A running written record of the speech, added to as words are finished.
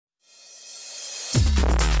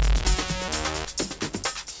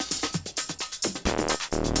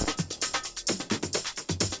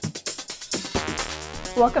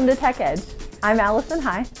Welcome to Tech Edge. I'm Allison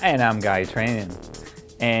High. And I'm Guy Trainin.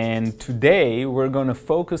 And today we're going to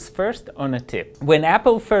focus first on a tip. When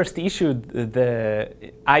Apple first issued the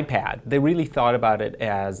iPad, they really thought about it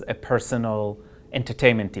as a personal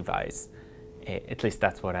entertainment device. At least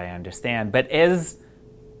that's what I understand. But as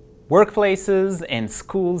workplaces and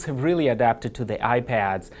schools have really adapted to the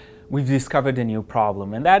iPads, we've discovered a new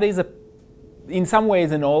problem. And that is, in some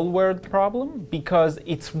ways, an old world problem, because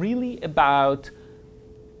it's really about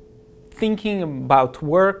thinking about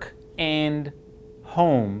work and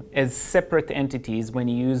home as separate entities when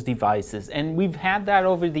you use devices. And we've had that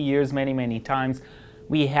over the years many times.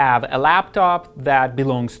 We have a laptop that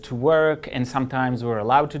belongs to work, and sometimes we're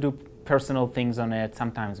allowed to do personal things on it,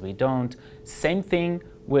 sometimes we don't. Same thing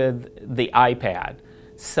with the iPad.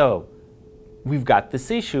 So we've got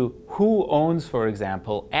this issue: who owns, for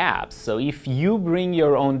example, apps? So if you bring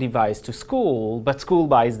your own device to school, but school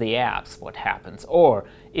buys the apps, what happens? Or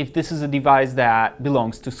if this is a device that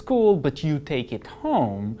belongs to school, but you take it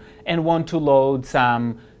home and want to load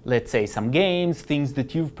some, let's say, some games, things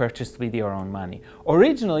that you've purchased with your own money.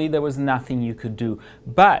 Originally, there was nothing you could do.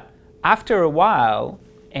 But after a while,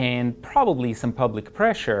 and probably some public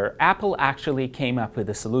pressure, Apple actually came up with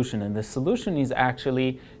a solution. And the solution is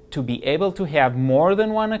actually to be able to have more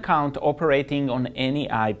than one account operating on any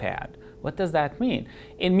iPad. What does that mean?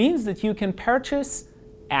 It means that you can purchase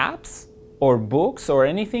apps or books or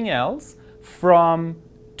anything else from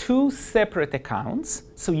two separate accounts.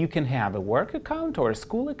 So you can have a work account or a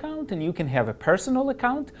school account, and you can have a personal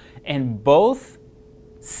account, and both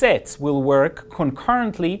sets will work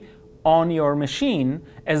concurrently on your machine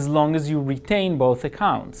as long as you retain both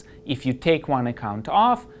accounts. If you take one account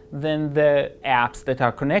off, then the apps that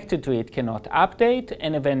are connected to it cannot update,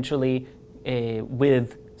 and eventually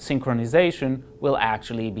with synchronization will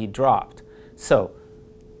actually be dropped. So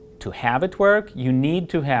to have it work, you need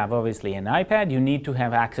to have obviously an iPad. You need to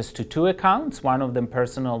have access to two accounts, one of them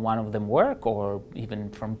personal, one of them work, or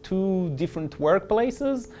even from two different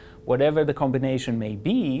workplaces, whatever the combination may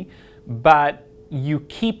be. But you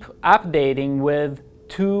keep updating with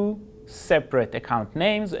two separate account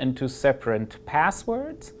names and two separate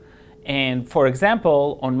passwords. And for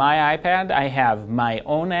example, on my iPad, I have my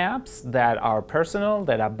own apps that are personal,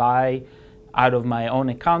 that I buy out of my own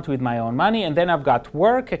account with my own money. And then I've got a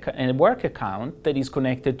work account that is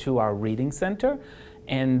connected to our reading center.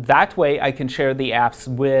 And that way I can share the apps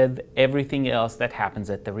with everything else that happens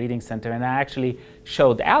at the reading center. And I actually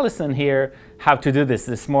showed Allison here how to do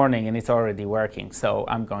this morning, and it's already working. So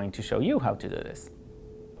I'm going to show you how to do this.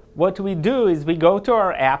 What we do is we go to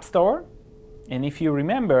our App Store. And if you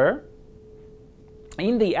remember,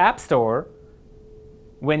 in the App Store,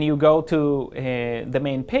 when you go to the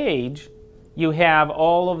main page, you have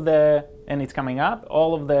all of the, and it's coming up,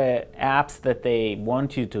 all of the apps that they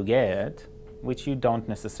want you to get, which you don't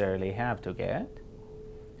necessarily have to get.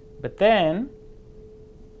 But then,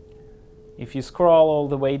 if you scroll all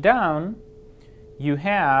the way down, you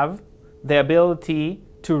have the ability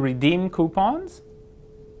to redeem coupons,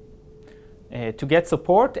 to get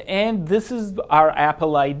support, and this is our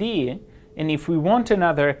Apple ID. And if we want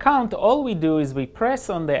another account, all we do is we press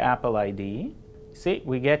on the Apple ID. See,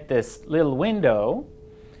 we get this little window,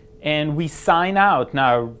 and we sign out.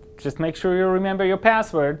 Now, just make sure you remember your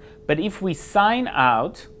password. But if we sign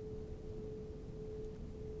out,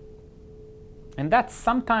 and that's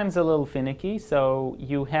sometimes a little finicky, so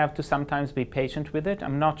you have to sometimes be patient with it.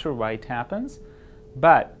 I'm not sure why it happens.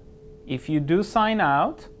 But if you do sign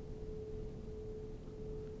out,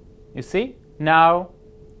 you see, now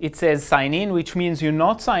it says sign in, which means you're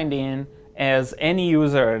not signed in as any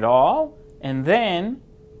user at all. And then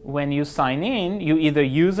when you sign in, you either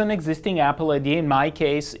use an existing Apple ID, in my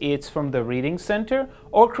case it's from the Reading Center,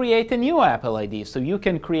 or create a new Apple ID. So you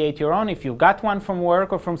can create your own. If you've got one from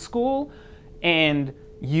work or from school and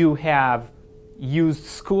you have used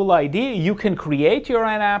school ID, you can create your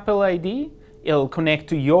own Apple ID. It'll connect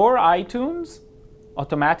to your iTunes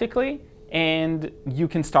automatically, and you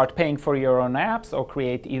can start paying for your own apps or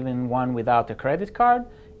create even one without a credit card.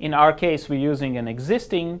 In our case, we're using an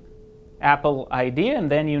existing Apple ID, and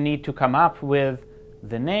then you need to come up with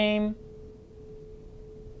the name,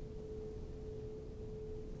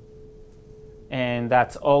 and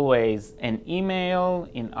that's always an email.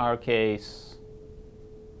 In our case,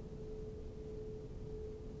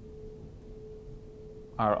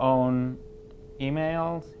 our own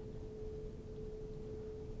emails.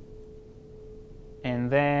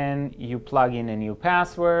 And then you plug in a new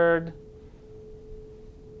password,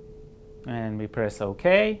 and we press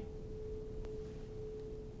OK.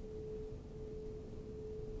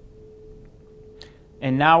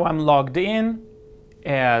 And now I'm logged in,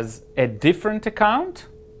 as a different account,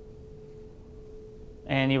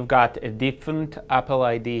 and you've got a different Apple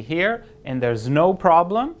ID here, and there's no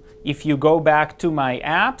problem. If you go back to my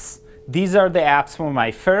apps, these are the apps for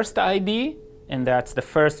my first ID, and that's the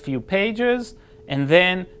first few pages. And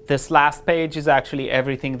then this last page is actually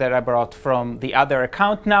everything that I brought from the other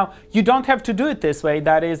account. Now, you don't have to do it this way.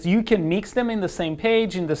 That is, you can mix them in the same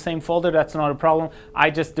page, in the same folder. That's not a problem. I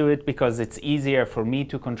just do it because it's easier for me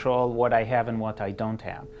to control what I have and what I don't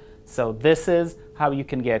have. So this is how you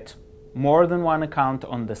can get more than one account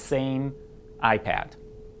on the same iPad.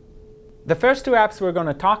 The first two apps we're going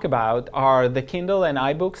to talk about are the Kindle and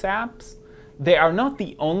iBooks apps. They are not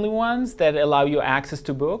the only ones that allow you access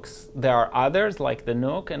to books. There are others like the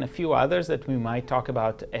Nook and a few others that we might talk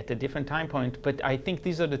about at a different time point, but I think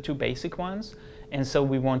these are the two basic ones, and so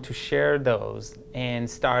we want to share those and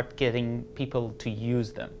start getting people to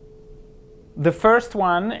use them. The first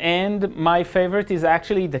one, and my favorite, is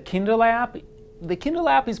actually the Kindle app. The Kindle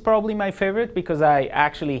app is probably my favorite because I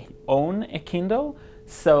actually own a Kindle.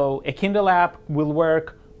 So a Kindle app will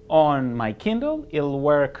work on my Kindle.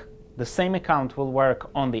 The same account will work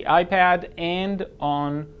on the iPad and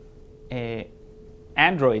on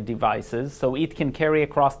Android devices. So it can carry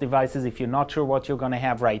across devices if you're not sure what you're going to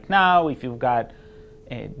have right now, if you've got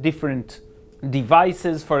different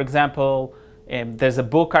devices. For example, there's a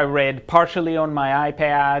book I read partially on my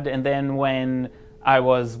iPad, and then when I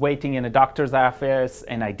was waiting in a doctor's office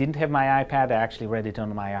and I didn't have my iPad, I actually read it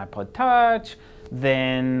on my iPod Touch.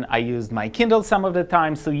 Then I used my Kindle some of the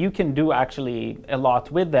time, so you can do actually a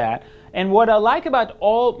lot with that. And what I like about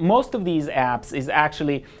most of these apps is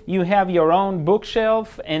actually you have your own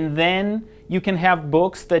bookshelf, and then you can have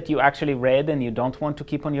books that you actually read and you don't want to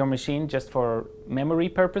keep on your machine just for memory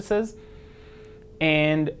purposes.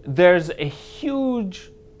 And there's a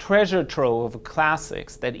huge treasure trove of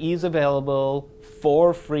classics that is available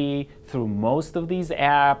for free through most of these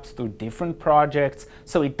apps, through different projects.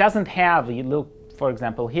 So it doesn't have, you look, for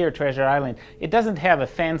example, here, Treasure Island, it doesn't have a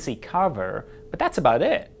fancy cover, but that's about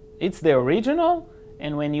it. It's the original,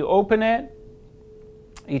 and when you open it,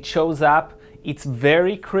 it shows up. It's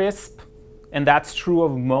very crisp, and that's true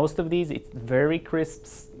of most of these. It's very crisp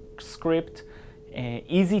script,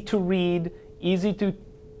 easy to read, easy to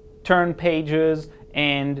turn pages,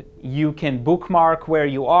 and you can bookmark where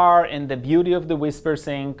you are. And the beauty of the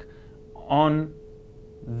WhisperSync on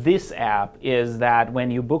this app is that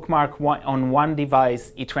when you bookmark on one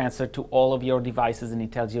device, it transfers to all of your devices and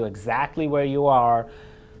it tells you exactly where you are.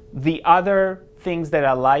 The other things that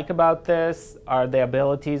I like about this are the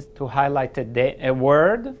abilities to highlight a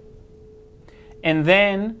word, and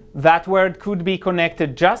then that word could be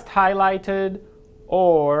connected just highlighted,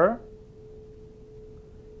 or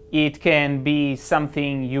it can be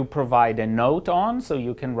something you provide a note on, so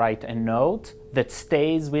you can write a note that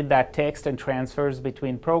stays with that text and transfers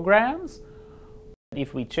between programs.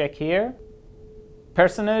 If we check here,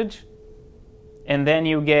 personage, and then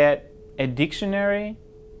you get a dictionary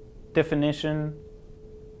definition,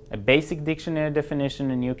 a basic dictionary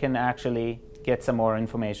definition, and you can actually get some more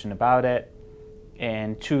information about it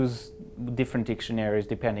and choose different dictionaries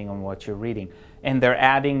depending on what you're reading. And they're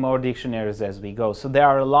adding more dictionaries as we go. So there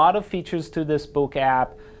are a lot of features to this book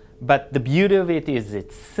app, but the beauty of it is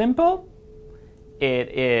it's simple, it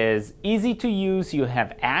is easy to use, you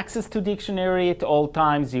have access to dictionary at all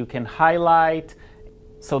times, you can highlight.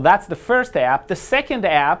 So that's the first app. The second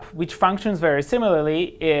app, which functions very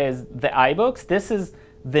similarly, is the iBooks. This is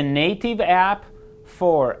the native app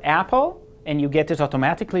for Apple, and you get it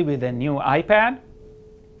automatically with a new iPad.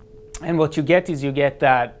 And what you get is you get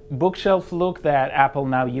that bookshelf look that Apple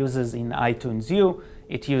now uses in iTunes U.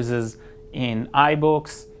 It uses in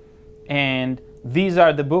iBooks. And these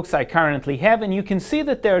are the books I currently have. And you can see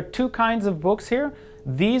that there are two kinds of books here.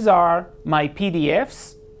 These are my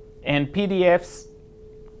PDFs. And PDFs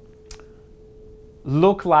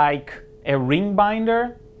look like a ring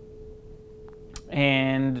binder.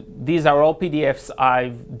 And these are all PDFs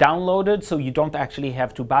I've downloaded, so you don't actually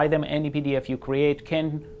have to buy them. Any PDF you create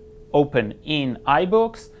can open in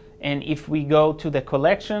iBooks. And if we go to the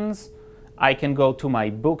collections, I can go to my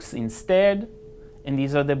books instead. And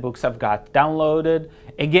these are the books I've got downloaded.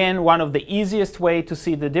 Again, one of the easiest way to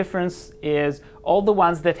see the difference is all the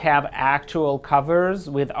ones that have actual covers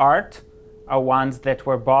with art are ones that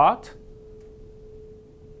were bought,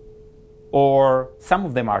 or some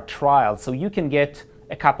of them are trials. So you can get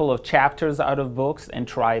a couple of chapters out of books and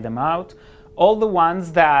try them out. All the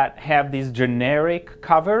ones that have these generic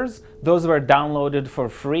covers, those were downloaded for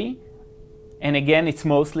free. And again, it's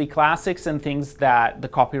mostly classics and things that the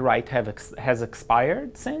copyright has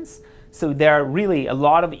expired since. So there are really a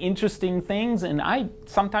lot of interesting things, and I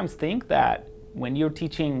sometimes think that when you're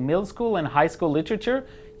teaching middle school and high school literature,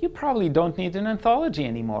 you probably don't need an anthology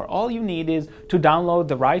anymore. All you need is to download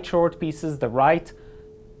the right short pieces, the right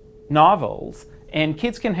novels, and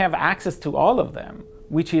kids can have access to all of them,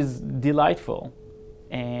 which is delightful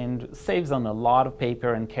and saves on a lot of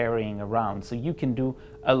paper and carrying around. So you can do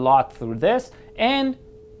a lot through this, and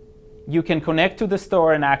you can connect to the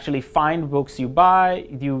store and actually find books you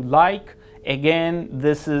like. Again,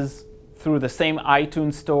 this is through the same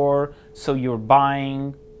iTunes store, so you're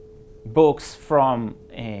buying books from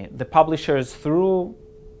the publishers through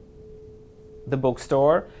the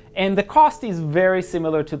bookstore, and the cost is very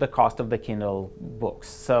similar to the cost of the Kindle books.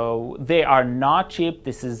 So they are not cheap.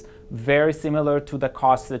 This is very similar to the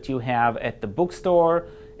cost that you have at the bookstore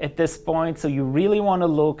at this point. So you really want to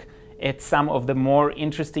look at some of the more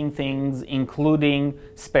interesting things, including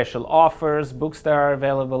special offers, books that are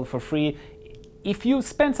available for free. If you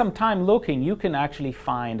spend some time looking, you can actually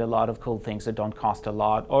find a lot of cool things that don't cost a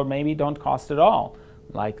lot, or maybe don't cost at all,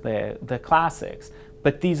 like the classics.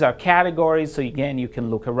 But these are categories, so again, you can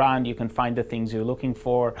look around, you can find the things you're looking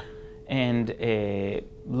for, and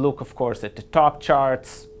look, of course, at the top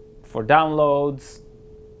charts for downloads,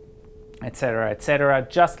 etc.,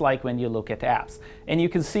 just like when you look at apps. And you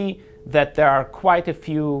can see that there are quite a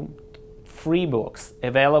few free books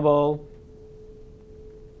available.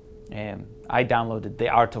 I downloaded The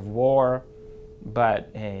Art of War,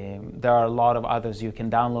 but there are a lot of others you can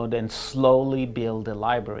download and slowly build a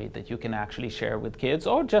library that you can actually share with kids,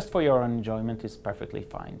 or just for your own enjoyment is perfectly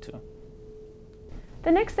fine too.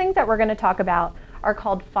 The next things that we're going to talk about are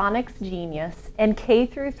called Phonics Genius and K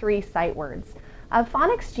through 3 sight words.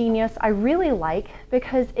 Phonics Genius I really like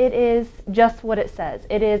because it is just what it says.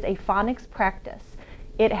 It is a phonics practice.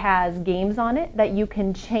 It has games on it that you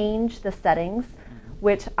can change the settings,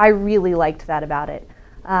 which I really liked that about it.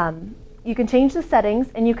 You can change the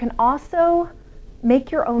settings, and you can also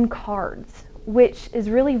make your own cards, which is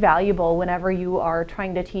really valuable whenever you are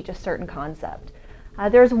trying to teach a certain concept.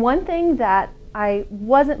 There's one thing that I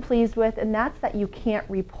wasn't pleased with, and that's that you can't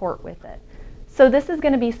report with it. So this is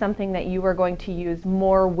going to be something that you are going to use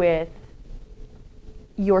more with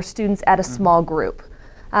your students at a small group.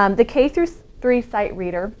 The K through 3 sight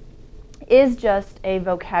reader is just a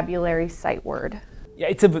vocabulary sight word. Yeah,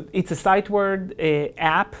 it's a sight word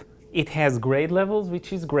app. It has grade levels,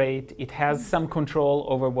 which is great. It has some control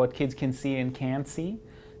over what kids can see and can't see.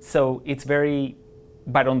 So it's very,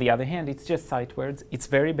 but on the other hand, it's just sight words. It's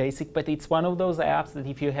very basic, but it's one of those apps that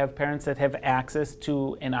if you have parents that have access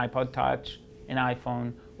to an iPod Touch, an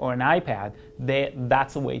iPhone, or an iPad,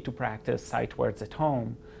 that's a way to practice sight words at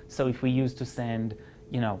home. So if we used to send,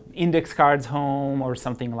 index cards home or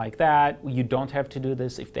something like that, you don't have to do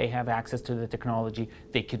this. If they have access to the technology,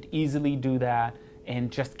 they could easily do that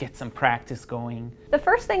and just get some practice going. The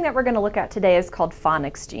first thing that we're going to look at today is called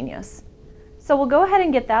Phonics Genius. So we'll go ahead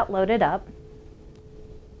and get that loaded up.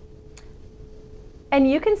 And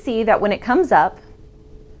you can see that when it comes up,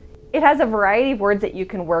 it has a variety of words that you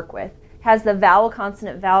can work with. It has the vowel,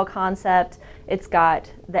 consonant, vowel concept. It's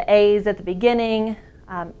got the A's at the beginning,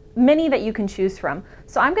 many that you can choose from.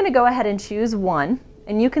 So I'm going to go ahead and choose one,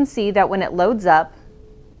 and you can see that when it loads up,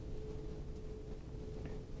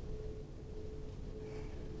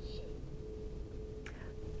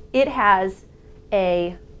 it has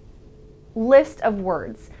a list of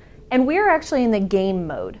words. And we're actually in the game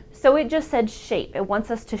mode. So it just said shape. It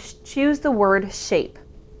wants us to choose the word shape.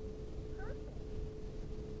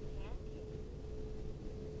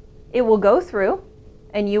 It will go through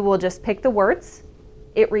and you will just pick the words.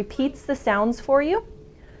 It repeats the sounds for you.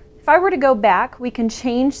 If I were to go back, we can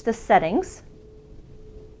change the settings.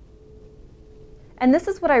 And this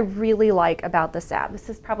is what I really like about this app. This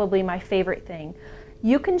is probably my favorite thing.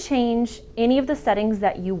 You can change any of the settings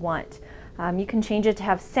that you want. You can change it to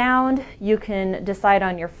have sound. You can decide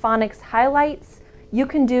on your phonics highlights. You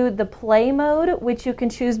can do the play mode, which you can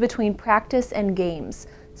choose between practice and games.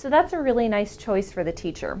 So that's a really nice choice for the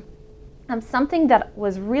teacher. Something that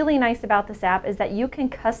was really nice about this app is that you can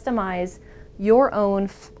customize your own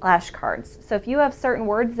flashcards. So if you have certain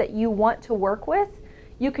words that you want to work with,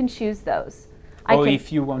 you can choose those. Or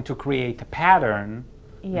if you want to create a pattern,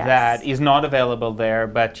 yes, that is not available there,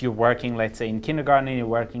 but you're working, let's say in kindergarten, and you're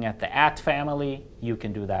working at the at family, you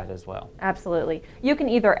can do that as well. Absolutely. You can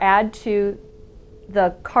either add to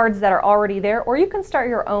the cards that are already there, or you can start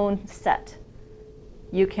your own set.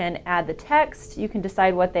 You can add the text, you can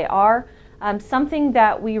decide what they are. Something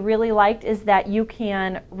that we really liked is that you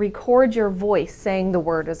can record your voice saying the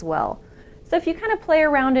word as well. So if you kind of play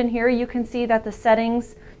around in here, you can see that the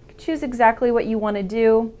settings, you can choose exactly what you want to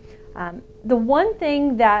do. The one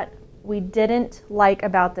thing that we didn't like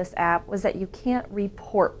about this app was that you can't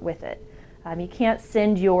report with it. You can't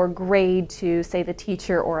send your grade to, say, the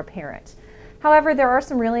teacher or a parent. However, there are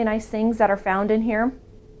some really nice things that are found in here.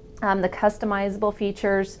 The customizable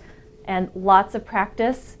features and lots of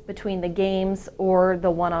practice between the games or the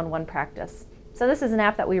one-on-one practice. So this is an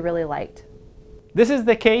app that we really liked. This is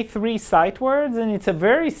the K3 Sight Words, and it's a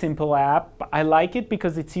very simple app. I like it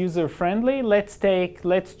because it's user-friendly.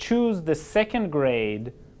 Let's choose the second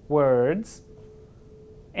grade words,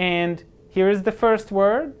 and here is the first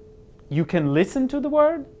word. You can listen to the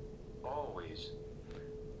word. Always.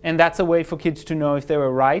 And that's a way for kids to know if they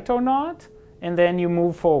were right or not, and then you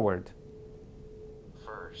move forward.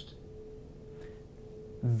 First.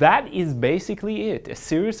 That is basically it. A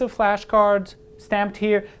series of flashcards stamped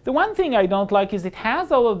here. The one thing I don't like is it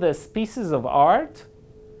has all of these pieces of art,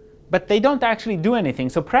 but they don't actually do anything.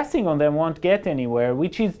 So pressing on them won't get anywhere,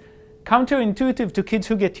 which is counterintuitive to kids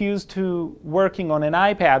who get used to working on an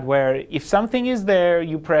iPad, where if something is there,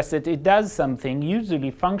 you press it, it does something, usually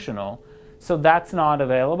functional. So that's not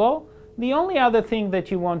available. The only other thing that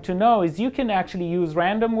you want to know is you can actually use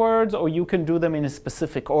random words, or you can do them in a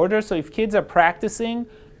specific order. So if kids are practicing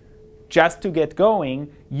just to get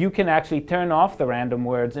going, you can actually turn off the random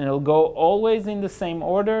words and it'll go always in the same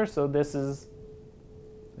order. So this is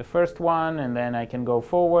the first one, and then I can go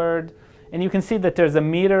forward. And you can see that there's a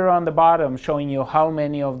meter on the bottom showing you how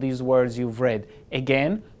many of these words you've read.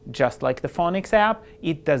 Again, just like the phonics app,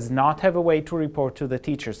 it does not have a way to report to the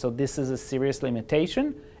teacher. So this is a serious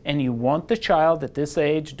limitation. And you want the child at this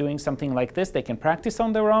age doing something like this. They can practice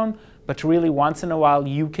on their own, but really once in a while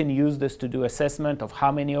you can use this to do assessment of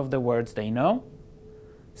how many of the words they know.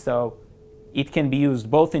 So it can be used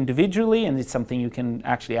both individually, and it's something you can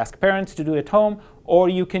actually ask parents to do at home, or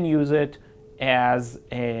you can use it as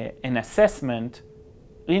an assessment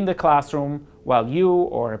in the classroom while you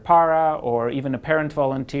or a para or even a parent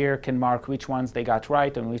volunteer can mark which ones they got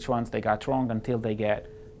right and which ones they got wrong until they get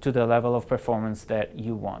to the level of performance that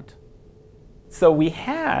you want. So we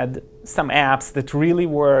had some apps that really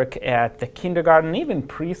work at the kindergarten, even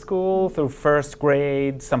preschool through first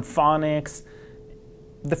grade, some phonics.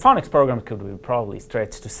 The phonics program could probably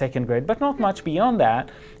stretch to second grade, but not much beyond that.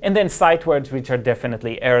 And then sight words, which are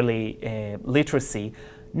definitely early literacy.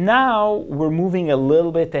 Now we're moving a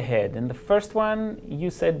little bit ahead. And the first one, you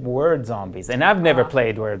said word zombies. And I've never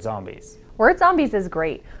played word zombies. Word Zombies is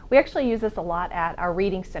great. We actually use this a lot at our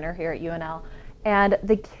reading center here at UNL, and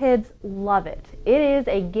the kids love it. It is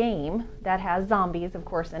a game that has zombies, of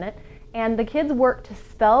course, in it, and the kids work to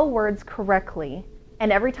spell words correctly,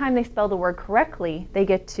 and every time they spell the word correctly, they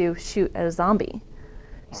get to shoot at a zombie. Okay.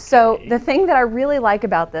 So the thing that I really like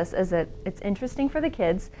about this is that it's interesting for the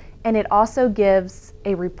kids, and it also gives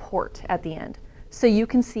a report at the end. So you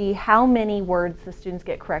can see how many words the students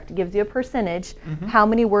get correct. It gives you a percentage, how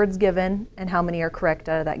many words given, and how many are correct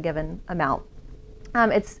out of that given amount.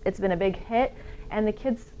 It's been a big hit, and the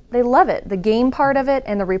kids, they love it. The game part of it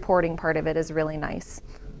and the reporting part of it is really nice.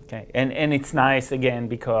 Okay, and it's nice, again,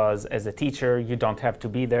 because as a teacher, you don't have to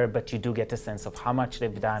be there, but you do get a sense of how much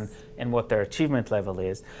they've done and what their achievement level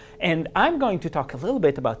is. And I'm going to talk a little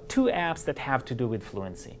bit about two apps that have to do with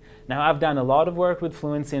fluency. Now, I've done a lot of work with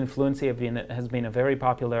fluency, and fluency has been a very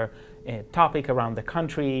popular topic around the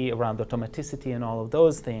country, around automaticity and all of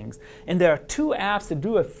those things. And there are two apps that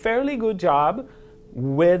do a fairly good job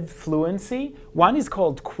with fluency. One is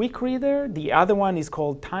called Quick Reader, the other one is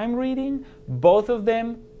called Time Reading. Both of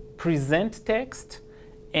them present text,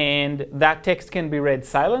 and that text can be read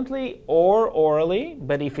silently or orally,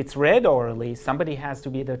 but if it's read orally, somebody has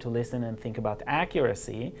to be there to listen and think about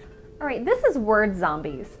accuracy. All right, this is Word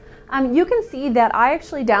Zombies. You can see that I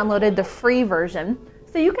actually downloaded the free version,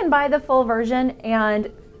 so you can buy the full version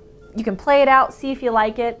and you can play it out, see if you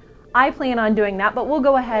like it. I plan on doing that, but we'll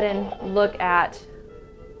go ahead and look at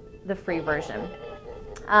the free version.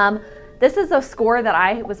 This is a score that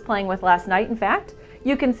I was playing with last night, in fact.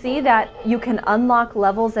 You can see that you can unlock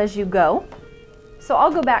levels as you go. So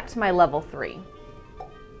I'll go back to my level 3.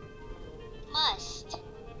 Must.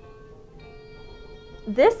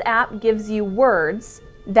 This app gives you words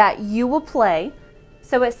that you will play.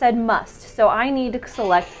 So it said must. So I need to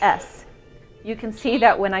select S. You can see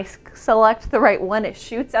that when I select the right one, it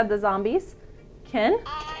shoots at the zombies. Ken?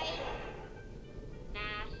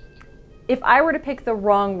 If I were to pick the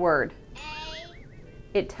wrong word,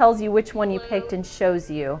 it tells you which one you picked and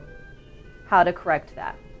shows you how to correct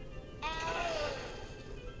that.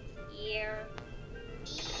 Year.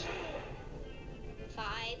 5.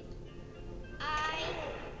 I.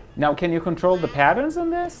 Now, can you control the patterns on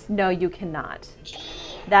this? No, you cannot. T.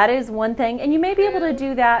 That is one thing, and you may be able to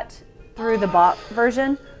do that through the bot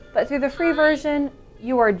version, but through the free version,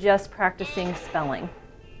 you are just practicing spelling.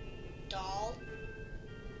 Doll.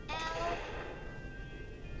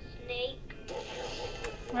 Snake.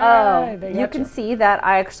 Oh, you can see that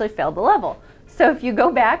I actually failed the level. So if you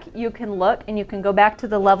go back, you can look and you can go back to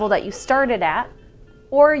the level that you started at,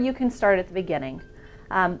 or you can start at the beginning.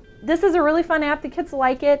 This is a really fun app. The kids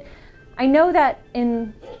like it. I know that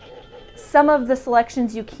in some of the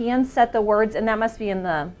selections you can set the words, and that must be in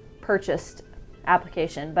the purchased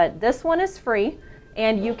application, but this one is free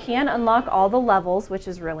and you can unlock all the levels, which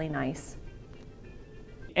is really nice.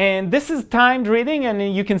 And this is timed reading,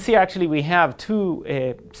 and you can see actually we have two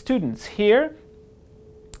students here.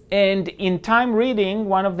 And in time reading,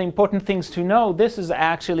 one of the important things to know, this is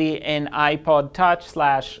actually an iPod Touch /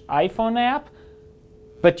 iPhone app,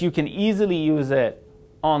 but you can easily use it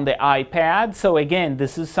on the iPad. So again,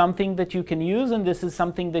 this is something that you can use, and this is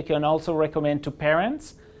something that you can also recommend to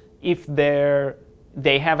parents if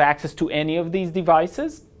they have access to any of these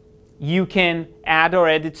devices. You can add or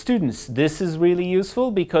edit students. This is really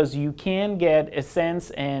useful because you can get a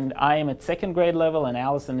sense, and I am at 2nd grade level and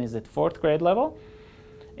Allison is at 4th grade level.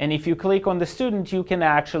 And if you click on the student, you can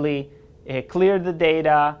actually clear the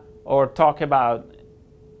data or talk about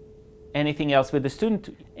anything else with the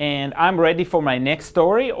student. And I'm ready for my next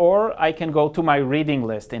story, or I can go to my reading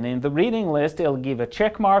list. And in the reading list, it'll give a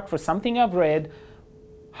check mark for something I've read,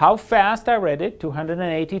 how fast I read it,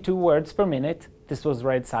 282 words per minute. This was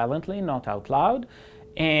read silently, not out loud.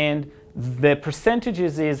 And the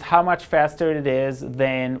percentages is how much faster it is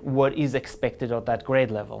than what is expected at that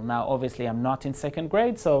grade level. Now, obviously, I'm not in 2nd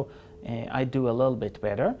grade, so I do a little bit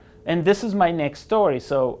better. And this is my next story,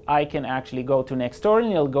 so I can actually go to next story,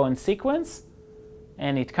 and it'll go in sequence,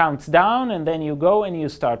 and it counts down, and then you go and you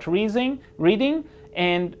start reading,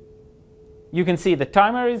 and you can see the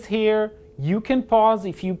timer is here. You can pause.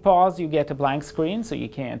 If you pause, you get a blank screen, so you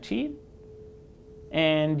can't cheat.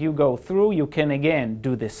 And you go through. You can, again,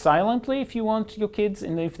 do this silently if you want your kids,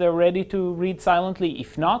 and if they're ready to read silently.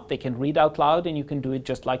 If not, they can read out loud, and you can do it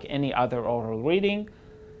just like any other oral reading.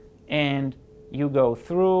 And you go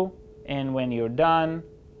through, and when you're done,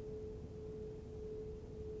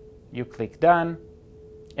 you click done,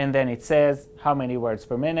 and then it says how many words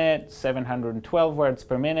per minute, 712 words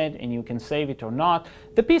per minute, and you can save it or not.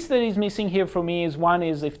 The piece that is missing here for me is one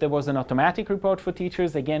is if there was an automatic report for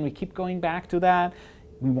teachers. Again, we keep going back to that.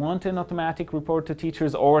 We want an automatic report to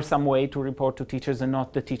teachers or some way to report to teachers and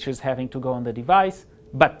not the teachers having to go on the device.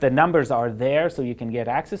 But the numbers are there, so you can get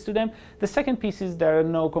access to them. The second piece is there are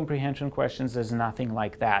no comprehension questions. There's nothing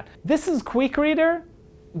like that. This is Quick Reader.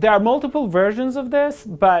 There are multiple versions of this,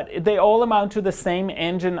 but they all amount to the same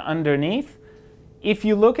engine underneath. If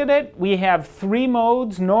you look at it, we have 3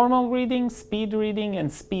 modes: normal reading, speed reading,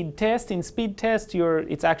 and speed test. In speed test,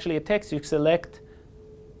 it's actually a text. You select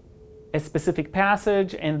a specific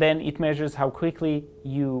passage, and then it measures how quickly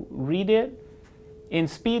you read it. In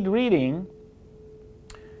speed reading,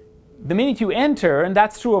 the minute you enter, and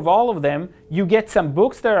that's true of all of them, you get some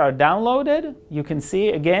books that are downloaded. You can see,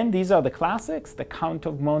 again, these are the classics: The Count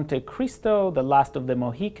of Monte Cristo, The Last of the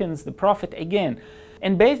Mohicans, The Prophet, again.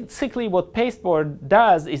 And basically what Pasteboard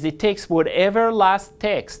does is it takes whatever last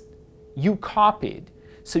text you copied.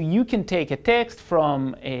 So you can take a text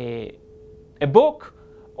from a book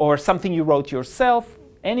or something you wrote yourself,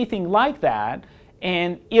 anything like that,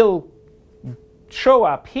 and it'll show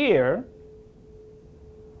up here.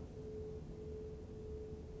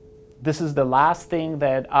 This is the last thing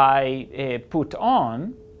that I put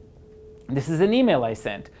on. This is an email I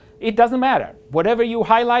sent. It doesn't matter. Whatever you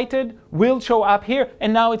highlighted will show up here,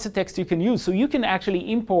 and now it's a text you can use. So you can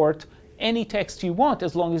actually import any text you want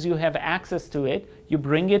as long as you have access to it. You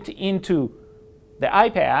bring it into the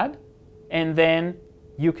iPad, and then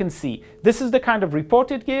you can see. This is the kind of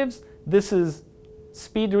report it gives. This is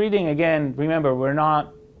speed reading. Again, remember, we're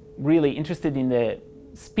not really interested in the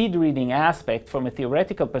speed reading aspect from a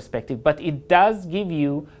theoretical perspective, but it does give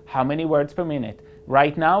you how many words per minute.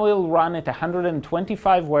 Right now it'll run at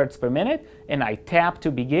 125 words per minute, and I tap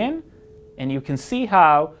to begin, and you can see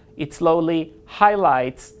how it slowly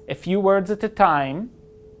highlights a few words at a time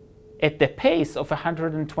at the pace of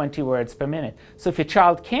 120 words per minute. So if a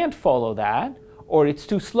child can't follow that, or it's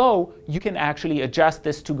too slow, you can actually adjust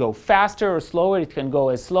this to go faster or slower. It can go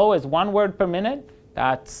as slow as 1 word per minute.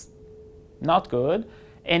 That's not good.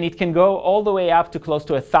 And it can go all the way up to close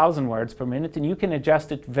to 1,000 words per minute, and you can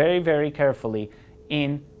adjust it very, very carefully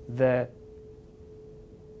in the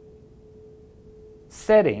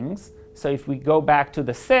settings. So if we go back to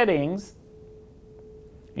the settings,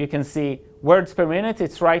 You can see words per minute.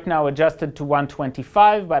 It's right now adjusted to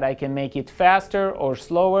 125, but I can make it faster or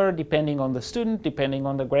slower depending on the student, depending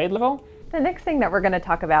on the grade level. The next thing that we're going to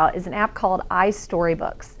talk about is an app called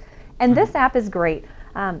iStorybooks. And this app is great.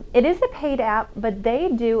 It is a paid app, but they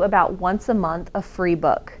do about once a month a free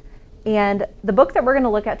book. And the book that we're going to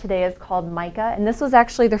look at today is called Micah, and this was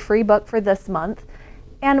actually the free book for this month.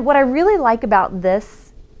 And what I really like about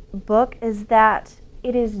this book is that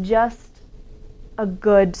it is just a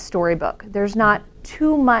good storybook. There's not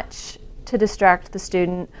too much to distract the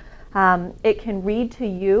student. It can read to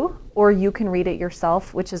you, or you can read it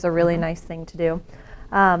yourself, which is a really nice thing to do.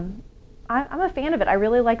 I'm a fan of it. I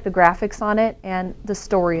really like the graphics on it, and the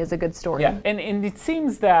story is a good story. Yeah, and it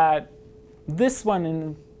seems that this one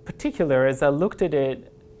in particular, as I looked at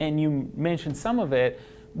it, and you mentioned some of it,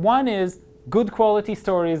 one is good quality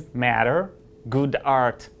stories matter, good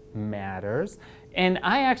art matters, and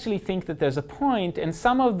I actually think that there's a point, and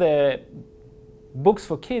some of the Books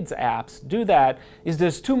for Kids apps do that, is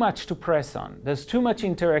there's too much to press on. There's too much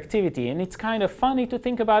interactivity, and it's kind of funny to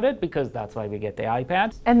think about it because that's why we get the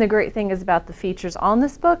iPad. And the great thing is about the features on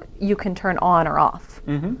this book, you can turn on or off.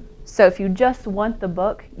 So if you just want the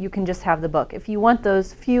book, you can just have the book. If you want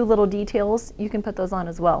those few little details, you can put those on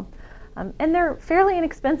as well. And they're fairly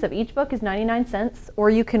inexpensive. Each book is 99 cents, or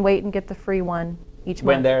you can wait and get the free one each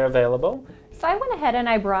When month. they're available. So I went ahead and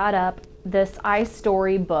I brought up this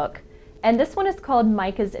iStory book, and this one is called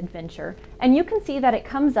Micah's Adventure. And you can see that it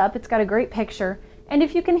comes up, it's got a great picture, and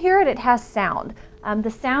if you can hear it, it has sound.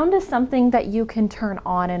 The sound is something that you can turn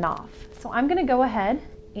on and off. So I'm gonna go ahead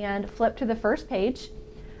and flip to the first page.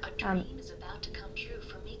 A dream is about to come true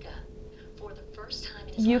for Micah. For the first time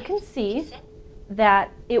in his You life, can he see set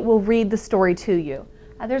that it will read the story to you.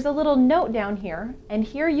 There's a little note down here, and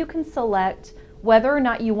here you can select whether or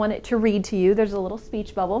not you want it to read to you. There's a little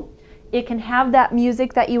speech bubble. It can have that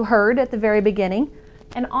music that you heard at the very beginning,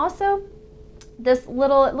 and also this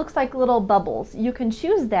little, it looks like little bubbles. You can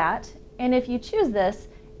choose that, and if you choose this,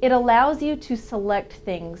 it allows you to select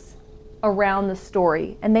things around the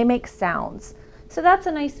story, and they make sounds. So that's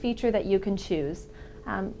a nice feature that you can choose.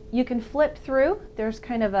 You can flip through. There's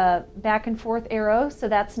kind of a back and forth arrow, so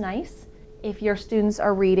that's nice if your students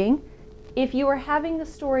are reading. If you are having the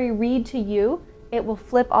story read to you, it will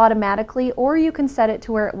flip automatically, or you can set it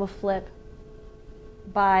to where it will flip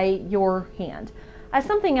by your hand.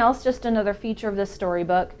 Something else, just another feature of this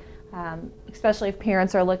storybook, especially if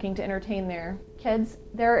parents are looking to entertain their kids,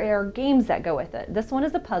 there are games that go with it. This one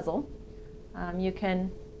is a puzzle. You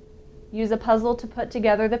can use a puzzle to put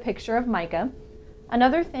together the picture of Micah.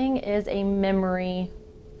 Another thing is a memory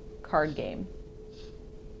card game.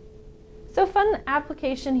 So fun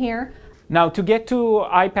application here. Now, to get to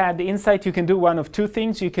iPad Insight, you can do one of two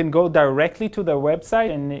things. You can go directly to their website,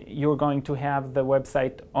 and you're going to have the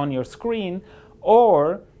website on your screen,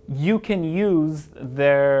 or you can use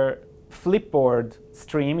their Flipboard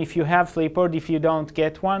stream. If you have Flipboard, if you don't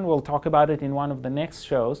get one, we'll talk about it in one of the next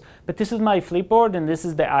shows. But this is my Flipboard, and this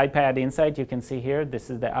is the iPad Insight. You can see here, this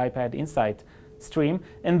is the iPad Insight stream,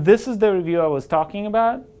 and this is the review I was talking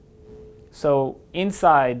about. So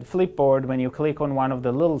inside Flipboard, when you click on one of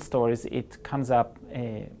the little stories, it comes up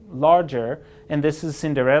larger. And this is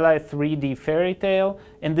Cinderella, a 3D fairy tale.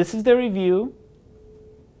 And this is the review.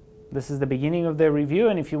 This is the beginning of the review.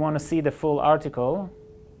 And if you want to see the full article,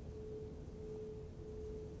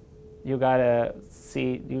 you gotta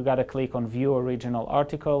click on View Original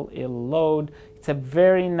Article. It'll load. It's a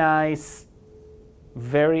very nice,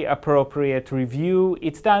 very appropriate review.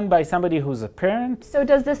 It's done by somebody who's a parent. So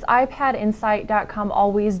does this iPadInsight.com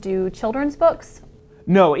always do children's books?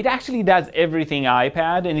 No, it actually does everything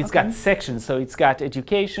iPad, and it's got sections. So it's got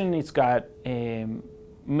education, it's got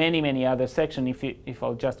many other sections. If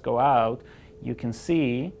I'll just go out, you can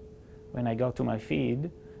see, when I go to my feed,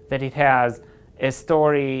 that it has a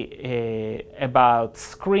story about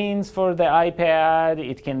screens for the iPad.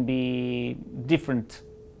 It can be different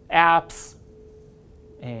apps,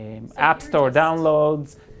 App Store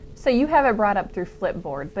downloads. So you have it brought up through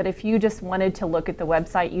Flipboard, but if you just wanted to look at the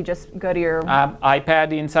website, you just go to your...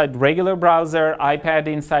 iPad Insight regular browser,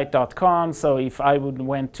 iPadInsight.com. So if I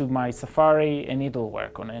went to my Safari, and it'll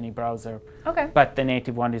work on any browser. Okay. But the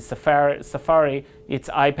native one is Safari. It's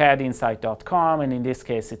iPadInsight.com, and in this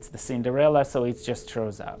case, it's the Cinderella, so it just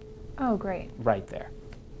shows up. Oh, great. Right there.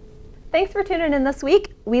 Thanks for tuning in this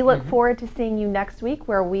week. We look forward to seeing you next week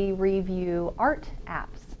where we review art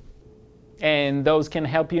apps. And those can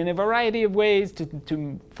help you in a variety of ways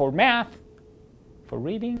for math, for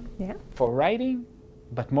reading, for writing,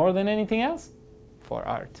 but more than anything else, for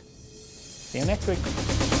art. See you next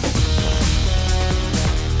week.